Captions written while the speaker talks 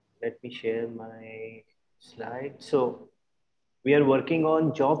Let me share my slide. So we are working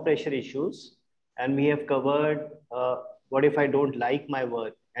on job pressure issues, and we have covered what if I don't like my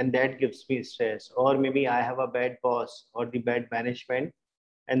work and that gives me stress, or maybe I have a bad boss or the bad management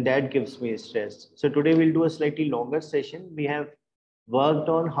and that gives me stress. So today we'll do a slightly longer session. We have worked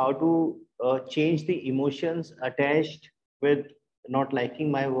on how to change the emotions attached with not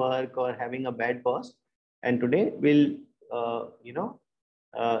liking my work or having a bad boss, and today we'll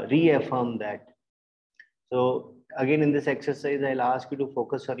reaffirm that. So again, in this exercise, I'll ask you to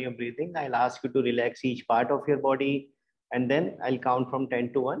focus on your breathing. I'll ask you to relax each part of your body, and then I'll count from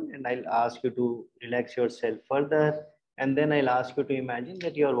 10 to 1, and I'll ask you to relax yourself further. And then I'll ask you to imagine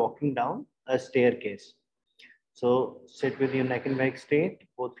that you're walking down a staircase. So sit with your neck and back straight,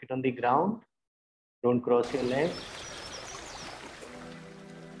 both feet on the ground. Don't cross your legs.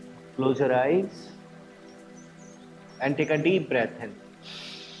 Close your eyes and take a deep breath in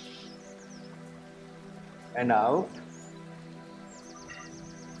and out.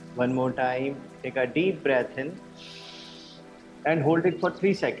 One more time, take a deep breath in and hold it for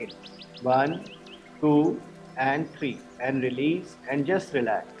 3 seconds. 1, 2, and 3. And release and just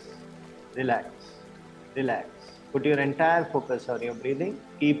relax. Relax. Relax. Put your entire focus on your breathing.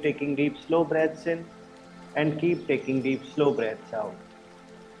 Keep taking deep, slow breaths in and keep taking deep, slow breaths out.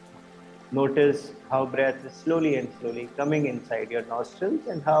 Notice how breath is slowly and slowly coming inside your nostrils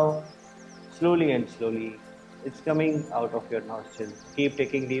and how slowly and slowly it's coming out of your nostrils. Keep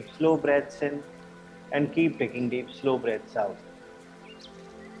taking deep, slow breaths in and keep taking deep, slow breaths out.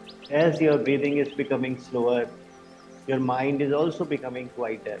 As your breathing is becoming slower, your mind is also becoming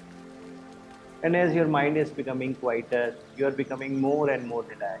quieter. And as your mind is becoming quieter, you are becoming more and more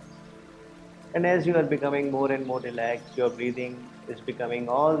relaxed. And as you are becoming more and more relaxed, your breathing is becoming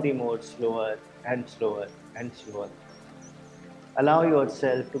all the more slower and slower and slower. Allow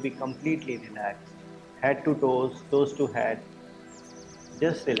yourself to be completely relaxed. Head to toes, toes to head.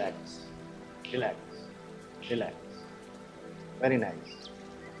 Just relax, relax, relax. Very nice.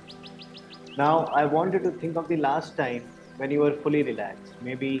 Now, I want you to think of the last time when you were fully relaxed.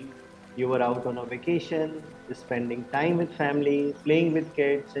 Maybe you were out on a vacation, spending time with family, playing with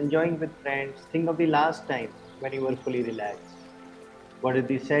kids, enjoying with friends. Think of the last time when you were fully relaxed. What is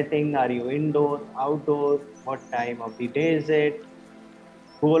the setting? Are you indoor, outdoor? What time of the day is it?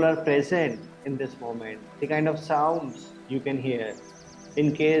 Who all are present in this moment? The kind of sounds you can hear.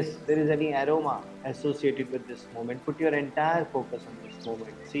 In case there is any aroma associated with this moment, put your entire focus on this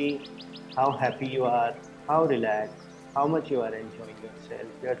moment. See how happy you are, how relaxed, how much you are enjoying yourself.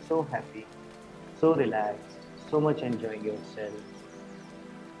 You are so happy, so relaxed, so much enjoying yourself.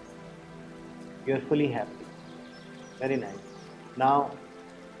 You are fully happy. Very nice. Now,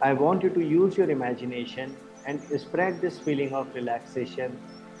 I want you to use your imagination and spread this feeling of relaxation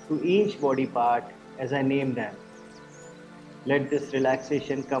to each body part as I name them. Let this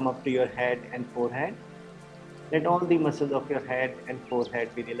relaxation come up to your head and forehead. Let all the muscles of your head and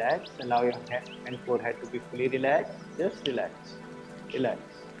forehead be relaxed. Allow your head and forehead to be fully relaxed. Just relax, relax,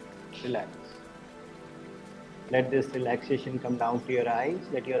 relax. Let this relaxation come down to your eyes.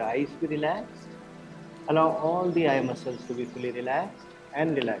 Let your eyes be relaxed. Allow all the eye muscles to be fully relaxed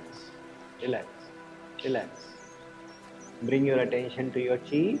and relax, relax, relax. Bring your attention to your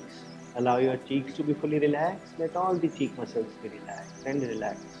cheeks. Allow your cheeks to be fully relaxed. Let all the cheek muscles be relaxed and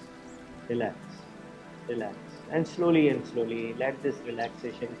relax, relax, relax. And slowly, let this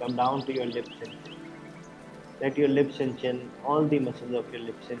relaxation come down to your lips and chin. Let your lips and chin, all the muscles of your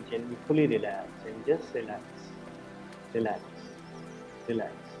lips and chin be fully relaxed and just relax, relax,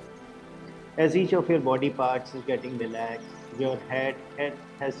 relax. As each of your body parts is getting relaxed, your head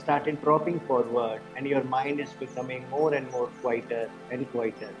has started dropping forward and your mind is becoming more and more quieter and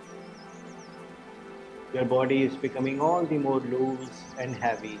quieter. Your body is becoming all the more loose and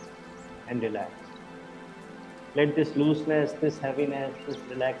heavy and relaxed. Let this looseness, this heaviness, this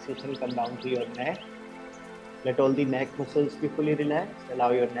relaxation come down to your neck. Let all the neck muscles be fully relaxed.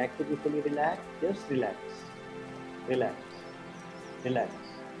 Allow your neck to be fully relaxed. Just relax, relax, relax.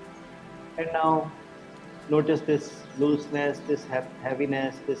 And now notice this looseness, this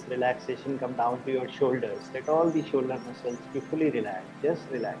heaviness, this relaxation come down to your shoulders. Let all the shoulder muscles be fully relaxed. Just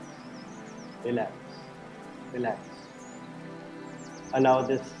relax, relax, relax. Allow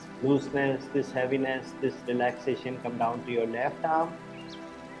this looseness, this heaviness, this relaxation come down to your left arm.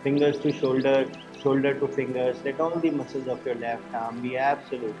 Fingers to shoulder, shoulder to fingers. Let all the muscles of your left arm be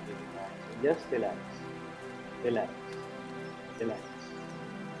absolutely relaxed. Just relax, relax, relax.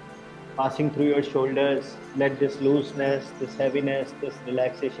 Passing through your shoulders, let this looseness, this heaviness, this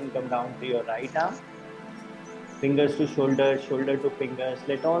relaxation come down to your right arm. Fingers to shoulders, shoulder to fingers.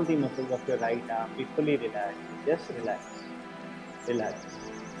 Let all the muscles of your right arm be fully relaxed. Just relax, relax,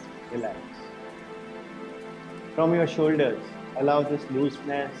 relax. From your shoulders, allow this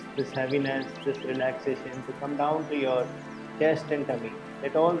looseness, this heaviness, this relaxation to come down to your chest and tummy.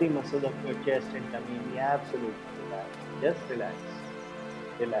 Let all the muscles of your chest and tummy be absolutely relaxed. Just relax,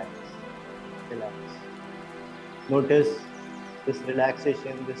 relax, relax. Notice this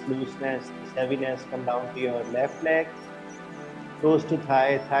relaxation, this looseness, this heaviness come down to your left leg, toes to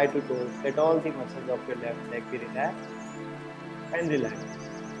thigh, thigh to toes. Let all the muscles of your left leg be relaxed and relax,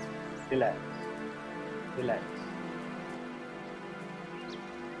 relax, relax.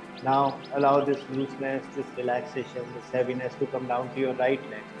 Now allow this looseness, this relaxation, this heaviness to come down to your right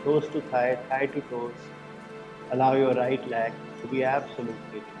leg, toes to thigh, thigh to toes. Allow your right leg to be absolutely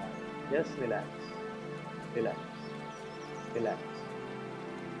relaxed. Just relax, relax, relax.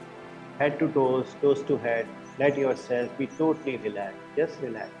 Head to toes, toes to head. Let yourself be totally relaxed. Just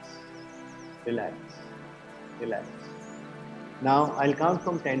relax, relax, relax. Now I'll count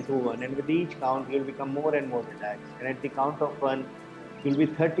from 10 to 1, and with each count you'll become more and more relaxed. And at the count of 1, you'll be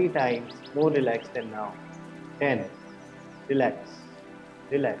 30 times more relaxed than now. 10. Relax,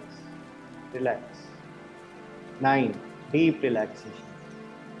 relax, relax. 9. Deep relaxation.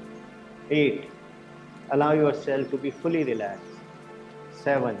 8. Allow yourself to be fully relaxed.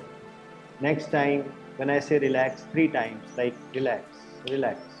 7. Next time, when I say relax 3 times, like relax,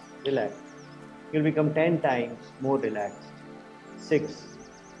 relax, relax, you'll become 10 times more relaxed. 6.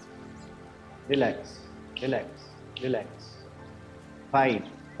 Relax, relax, relax. 5.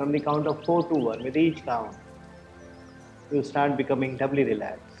 From the count of 4 to 1, with each count, you'll start becoming doubly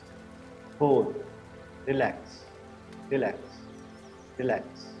relaxed. 4. Relax, relax,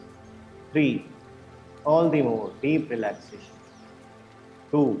 relax. 3. All the more deep relaxation.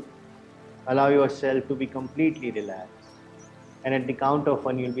 2. Allow yourself to be completely relaxed. And at the count of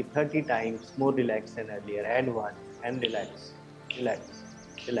 1, you'll be 30 times more relaxed than earlier. And 1. And relax, relax,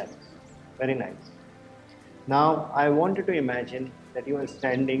 relax. Very nice. Now, I want you to imagine that you are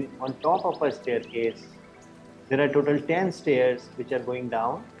standing on top of a staircase. There are total 10 stairs which are going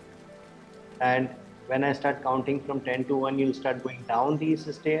down. And when I start counting from 10 to 1, you'll start going down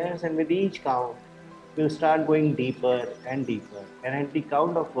these stairs. And with each count, you'll start going deeper and deeper. And at the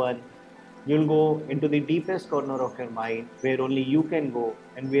count of 1, you'll go into the deepest corner of your mind where only you can go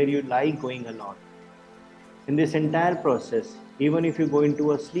and where you like going a lot. In this entire process, even if you go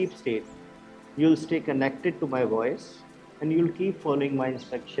into a sleep state, you'll stay connected to my voice and you'll keep following my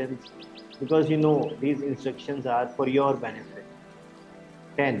instructions because you know these instructions are for your benefit.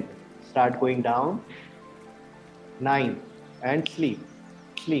 10. Start going down. 9. And sleep,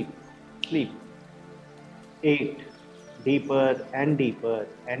 sleep, sleep. 8. Deeper and deeper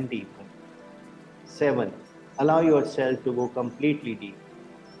and deeper. 7. Allow yourself to go completely deep.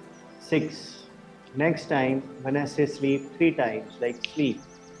 6. Next time, when I say sleep 3 times, like sleep,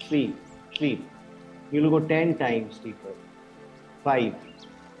 sleep, sleep, you'll go 10 times deeper. 5.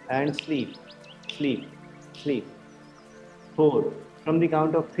 And sleep, sleep, sleep. 4. From the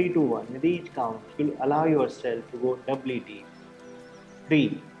count of 3 to 1, with each count, you'll allow yourself to go doubly deep.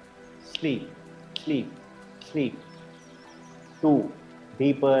 3. Sleep, sleep, sleep. 2.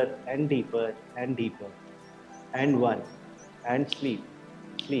 Deeper and deeper and deeper. And 1. And sleep,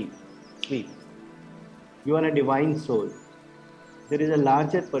 sleep, sleep. You are a divine soul. There is a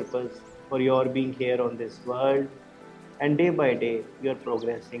larger purpose for your being here on this world, and day by day you are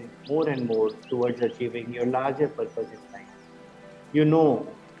progressing more and more towards achieving your larger purpose in life. You know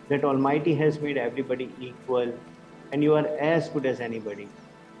that Almighty has made everybody equal and you are as good as anybody.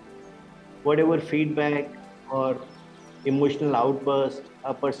 Whatever feedback or emotional outburst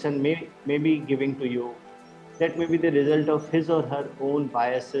a person may be giving to you, that may be the result of his or her own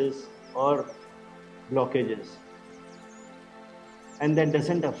biases or blockages. And that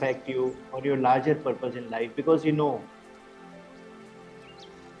doesn't affect you or your larger purpose in life because you know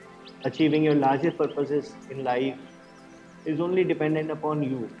achieving your larger purposes in life is only dependent upon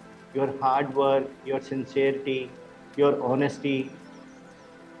you, your hard work, your sincerity, your honesty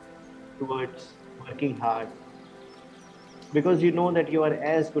towards working hard. Because you know that you are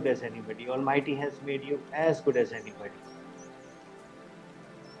as good as anybody. Almighty has made you as good as anybody.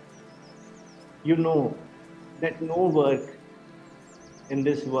 You know that no work in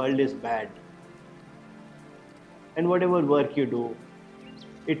this world is bad. And whatever work you do,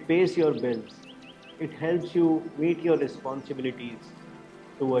 it pays your bills. It helps you meet your responsibilities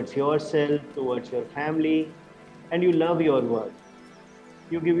towards yourself, towards your family, and you love your work.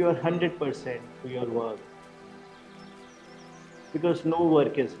 You give your 100% to your work because no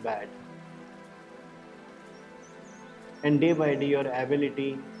work is bad. And day by day, your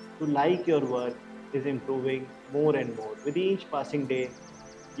ability to like your work is improving more and more. With each passing day,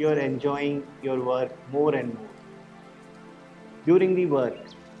 you're enjoying your work more and more. During the work,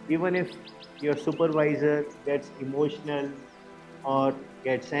 even if your supervisor gets emotional or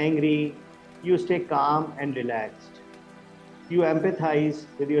gets angry, you stay calm and relaxed. You empathize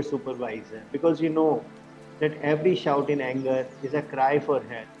with your supervisor because you know that every shout in anger is a cry for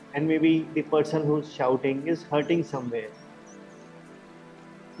help, and maybe the person who's shouting is hurting somewhere.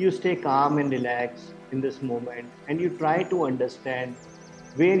 You stay calm and relaxed in this moment, and you try to understand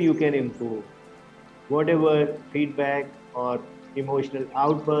where you can improve. Whatever feedback or emotional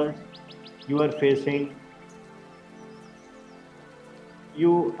outburst you are facing,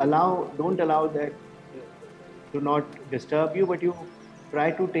 you allow don't allow that to not disturb you, but you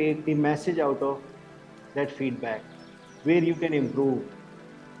try to take the message out of that feedback where you can improve,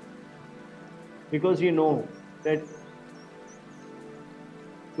 because you know that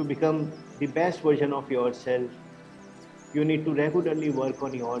to become the best version of yourself, you need to regularly work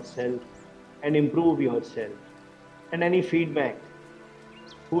on yourself and improve yourself. And any feedback,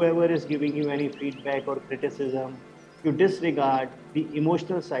 whoever is giving you any feedback or criticism, you disregard the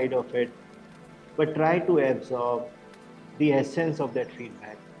emotional side of it, but try to absorb the essence of that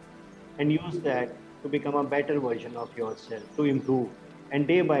feedback and use that to become a better version of yourself, to improve. And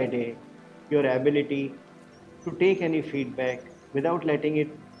day by day, your ability to take any feedback without letting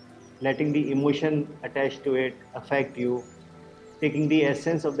the emotion attached to it affect you, taking the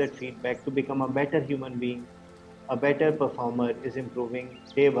essence of that feedback to become a better human being, a better performer is improving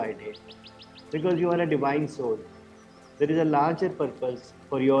day by day. Because you are a divine soul. There is a larger purpose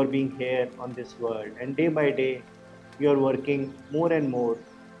for your being here on this world. And day by day, you are working more and more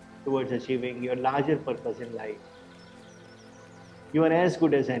towards achieving your larger purpose in life. You are as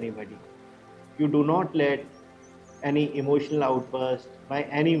good as anybody. You do not let any emotional outburst by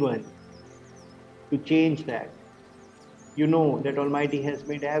anyone to change that. You know that Almighty has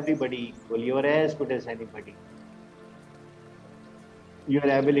made everybody equal. You are as good as anybody. Your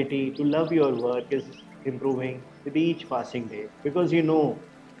ability to love your work is improving with each passing day, because you know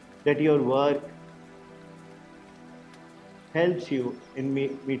that your work helps you in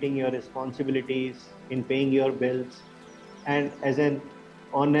meeting your responsibilities, in paying your bills, and as an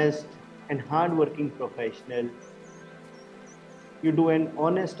honest and hardworking professional, you do an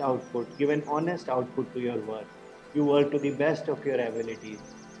honest output, give an honest output to your work. You work to the best of your abilities.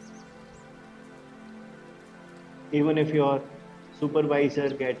 Even if your supervisor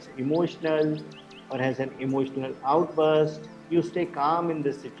gets emotional or has an emotional outburst, you stay calm in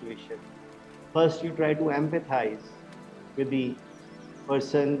this situation. First, you try to empathize with the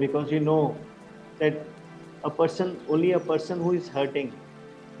person, because you know that only a person who is hurting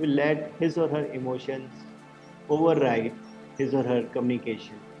will let his or her emotions override his or her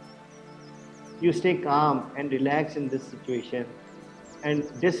communication. You stay calm and relax in this situation, and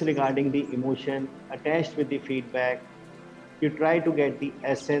disregarding the emotion attached with the feedback, you try to get the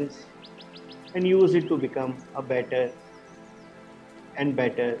essence and use it to become a better and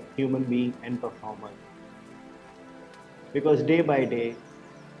better human being and performer. Because day by day,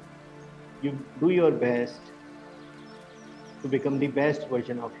 you do your best to become the best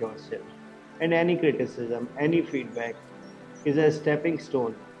version of yourself. And any criticism, any feedback is a stepping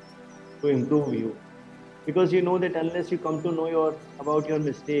stone to improve you. Because you know that unless you come to know about your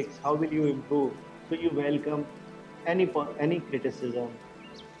mistakes, how will you improve? So you welcome any criticism,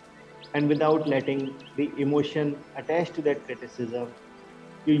 and without letting the emotion attached to that criticism,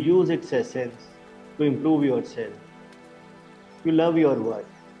 you use its essence to improve yourself. You love your work.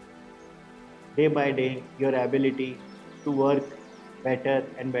 Day by day, your ability to work better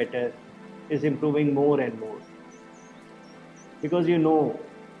and better is improving more and more, because you know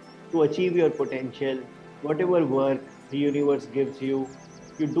to achieve your potential, whatever work the universe gives you,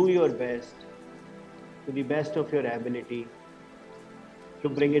 you do your best to the best of your ability to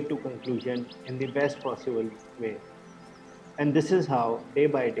bring it to conclusion in the best possible way. And this is how, day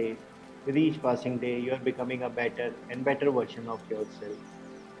by day, with each passing day, you are becoming a better and better version of yourself.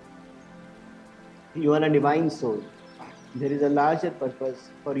 You are a divine soul. There is a larger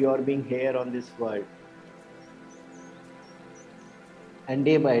purpose for your being here on this world. And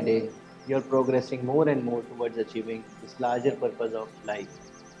day by day, you're progressing more and more towards achieving this larger purpose of life.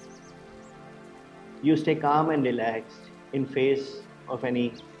 You stay calm and relaxed in face of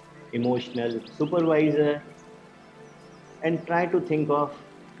any emotional supervisor, and try to think of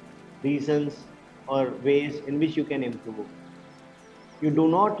reasons or ways in which you can improve. You do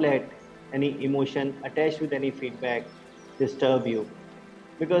not let any emotion attached with any feedback disturb you,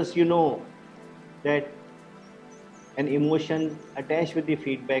 because you know that An emotion attached with the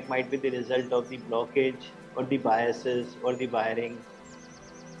feedback might be the result of the blockage or the biases or the wiring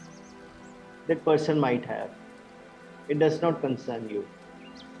that person might have. It does not concern you,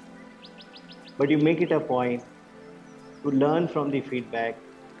 but you make it a point to learn from the feedback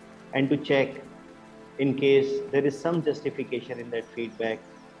and to check in case there is some justification in that feedback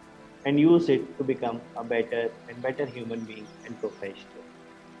and use it to become a better and better human being and professional.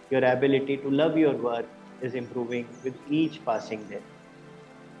 Your ability to love your work is improving with each passing day.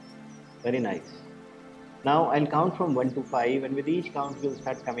 Very nice. Now I'll count from 1 to 5, and with each count, you'll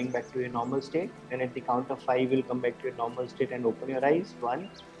start coming back to your normal state. And at the count of 5, you'll come back to your normal state and open your eyes. 1,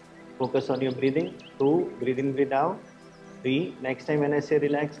 focus on your breathing. 2, breathe in, breathe out. 3, next time when I say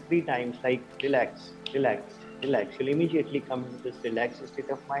relax, 3 times, like relax, relax, relax, you'll immediately come into this relaxed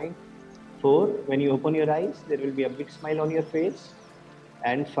state of mind. 4, when you open your eyes, there will be a big smile on your face.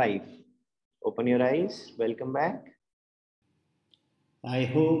 And 5, open your eyes, welcome back. I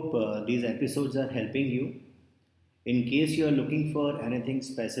hope these episodes are helping you. In case you are looking for anything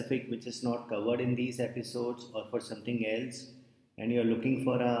specific which is not covered in these episodes or for something else, and you are looking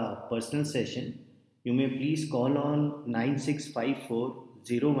for a personal session, you may please call on 9654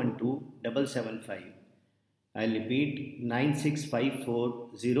 012 775. I'll repeat 9654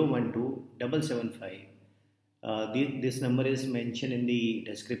 012 775. This number is mentioned in the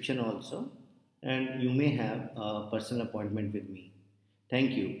description also, and you may have a personal appointment with me.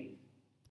 Thank you.